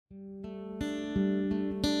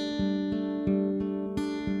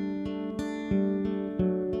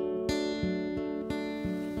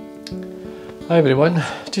Hi everyone,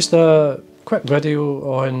 just a quick video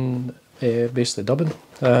on basically dubbing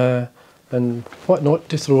and what not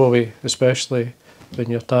to throw away, especially when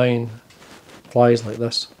you're tying flies like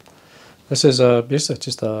this. This is basically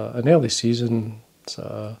just an early season,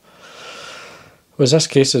 this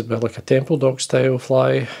case is like a temple dog style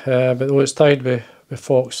fly, but though it's tied with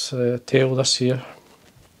fox tail this year.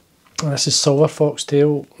 This is silver fox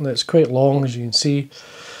tail, and it's quite long as you can see.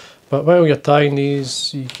 But while you're tying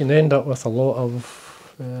these, you can end up with a lot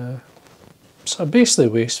of basically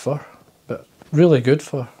waste fur, but really good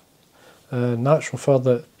fur. Natural fur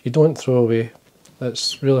that you don't throw away.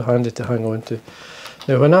 It's really handy to hang on to.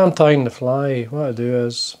 Now when I'm tying the fly, what I do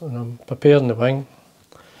is, when I'm preparing the wing,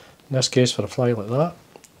 in this case for a fly like that,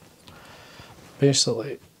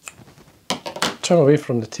 basically turn away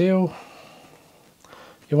from the tail.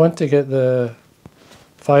 You want to get the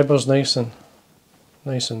fibres nice and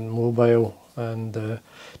mobile, and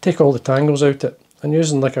take all the tangles out it. And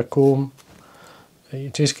using like a comb, you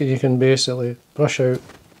can basically brush out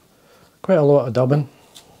quite a lot of dubbing,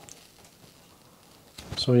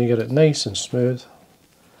 so you get it nice and smooth.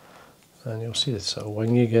 And you'll see the sort of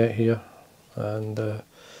wing you get here. And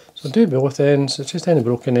so do both ends. It's just any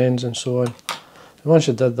broken ends and so on. And once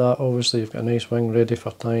you did that, obviously you've got a nice wing ready for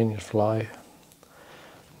tying your fly.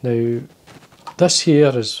 Now, this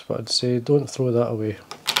here is what I'd say, don't throw that away.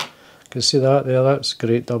 Because see that there, that's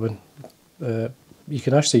great dubbing. You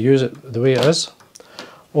can actually use it the way it is.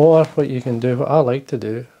 Or what you can do, what I like to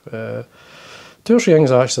do, 2 or 3 things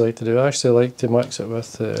I actually like to do. I actually like to mix it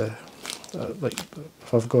with, like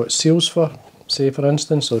if I've got seals fur, say for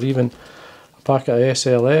instance, or even a packet of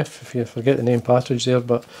SLF, if you forget the name Partridge there,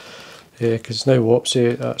 but because now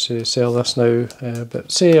Wopsy actually sell this now,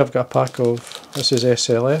 but say I've got a pack of, this is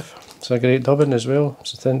SLF. It's a great dubbing as well.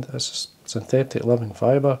 It's synthetic living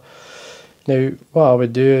fibre. Now what I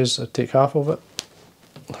would do is I'd take half of it,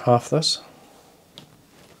 half this,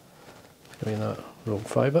 I mean that rolled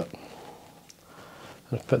fibre,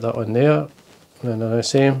 and I'd put that on there, and then the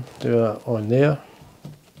same, do that on there.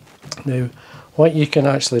 Now what you can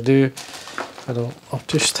actually do, I've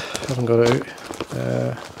just haven't got it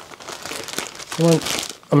out, you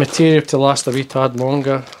want a material to last a wee tad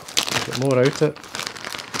longer, get more out of it.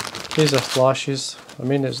 These are flashes. I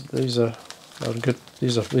mean, these are good.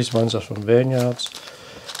 These ones are from Vineyards.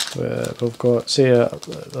 We've got, say,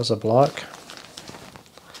 there's a black.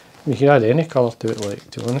 You can add any colour to it, like,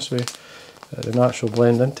 to be honest with you. The natural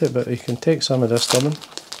blend into it, but you can take some of this dubbing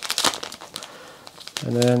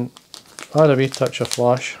and then add a wee touch of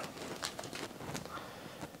flash.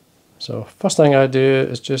 So first thing I do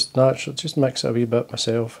is just mix it a wee bit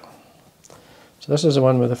myself. So this is the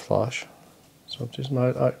one with the flash. So just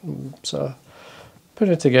sort of put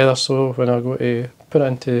it together, so when I go to put it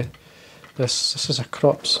into this is a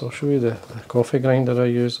Krups. I'll show you the coffee grinder I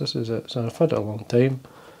use. This is it. So I've had it a long time.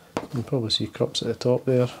 You can probably see Krups at the top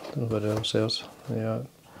there. I don't know what else there's. Yeah.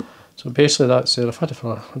 So basically that's it. I've had it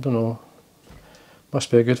for, I don't know, must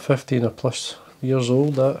be a good 15 or plus years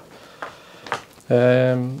old that.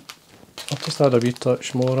 I'll just add a wee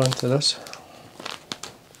touch more onto this.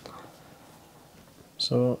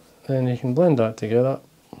 So then you can blend that together.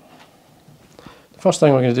 The first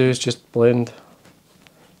thing we're going to do is just blend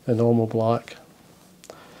the normal black.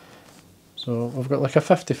 So we've got like a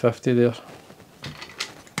 50-50 there.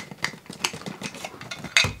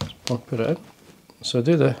 I'll put it in. So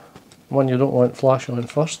do the one you don't want flash on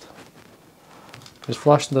first, because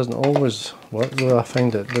flashing doesn't always work, though I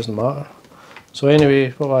find it doesn't matter. So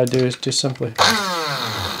anyway, what I do is just simply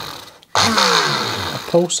I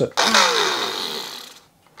pulse it,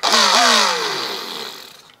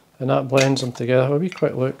 and that blends them together. Have a wee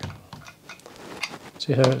quick look.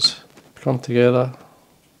 See how it's come together.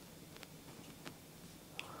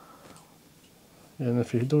 And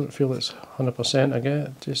if you don't feel it's 100%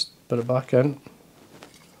 again, just put it back in.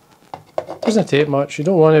 Doesn't take much. You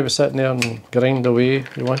don't want to be sitting there and grind away.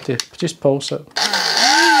 You want to just pulse it.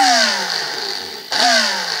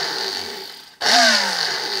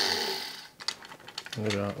 There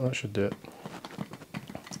we are, that should do it.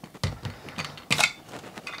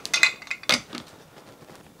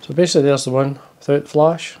 So basically there's the one without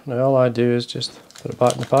flash. Now all I do is just put it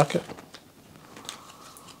back in the packet.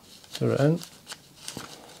 Throw it in.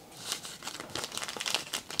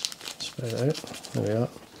 Spread it out. There we are.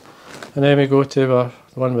 And then we go to the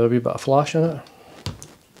one with a wee bit of flash in it.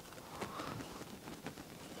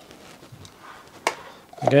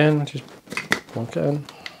 Again, just plunk it in.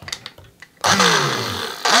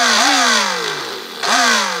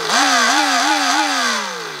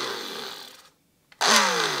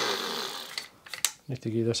 Need to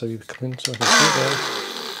give this a wee clean so I can see it there.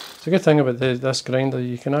 It's a good thing about this grinder,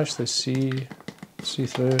 you can actually see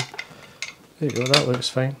through. There you go, that looks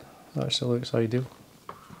fine. That actually looks ideal.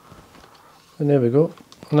 And there we go.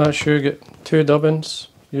 And that shoe got 2 dubbins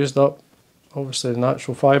used up. Obviously the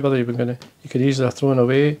natural fibre that you could easily have thrown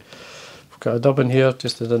away. We've got a dubbin here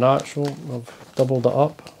just as the natural. I've doubled it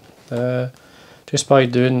up. Just by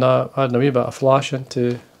doing that, adding a wee bit of flash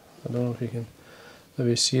into, I don't know if you can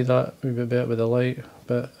maybe see that a wee bit better with the light,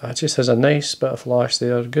 but it just has a nice bit of flash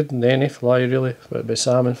there, good in any fly really, whether it be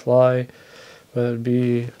salmon fly, whether it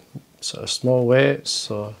be sort of small wets,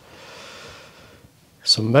 or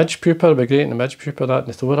some midge pooper, would be great in the midge pooper, that in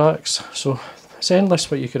the thorax. So it's endless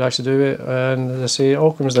what you could actually do with it, and as I say, it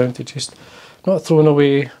all comes down to just not throwing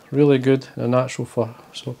away really good and natural fur.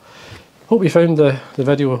 So hope you found the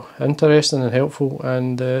video interesting and helpful,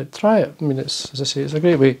 and try it. I mean, it's, as I say, it's a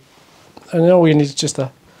great way. And all you need is just you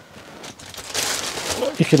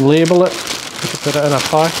can label it, you can put it in a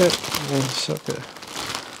packet, and so I've got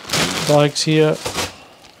bags here.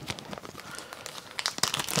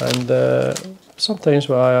 And sometimes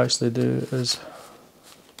what I actually do is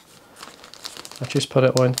I just put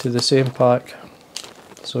it onto the same pack,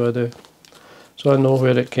 so I do, so I know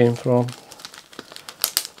where it came from.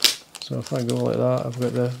 So if I go like that, I've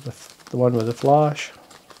got the one with the flash,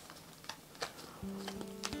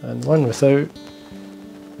 and one without.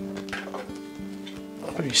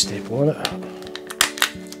 I'll put a staple on it.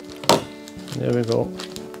 There we go.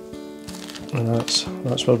 And that's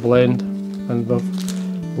our blend, and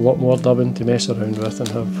we've a lot more dubbing to mess around with and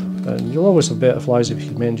have. And you'll always have better flies if you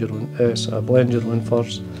can blend your own furs,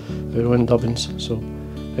 your own dubbins. So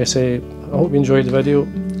I say, I hope you enjoyed the video,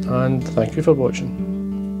 and thank you for watching.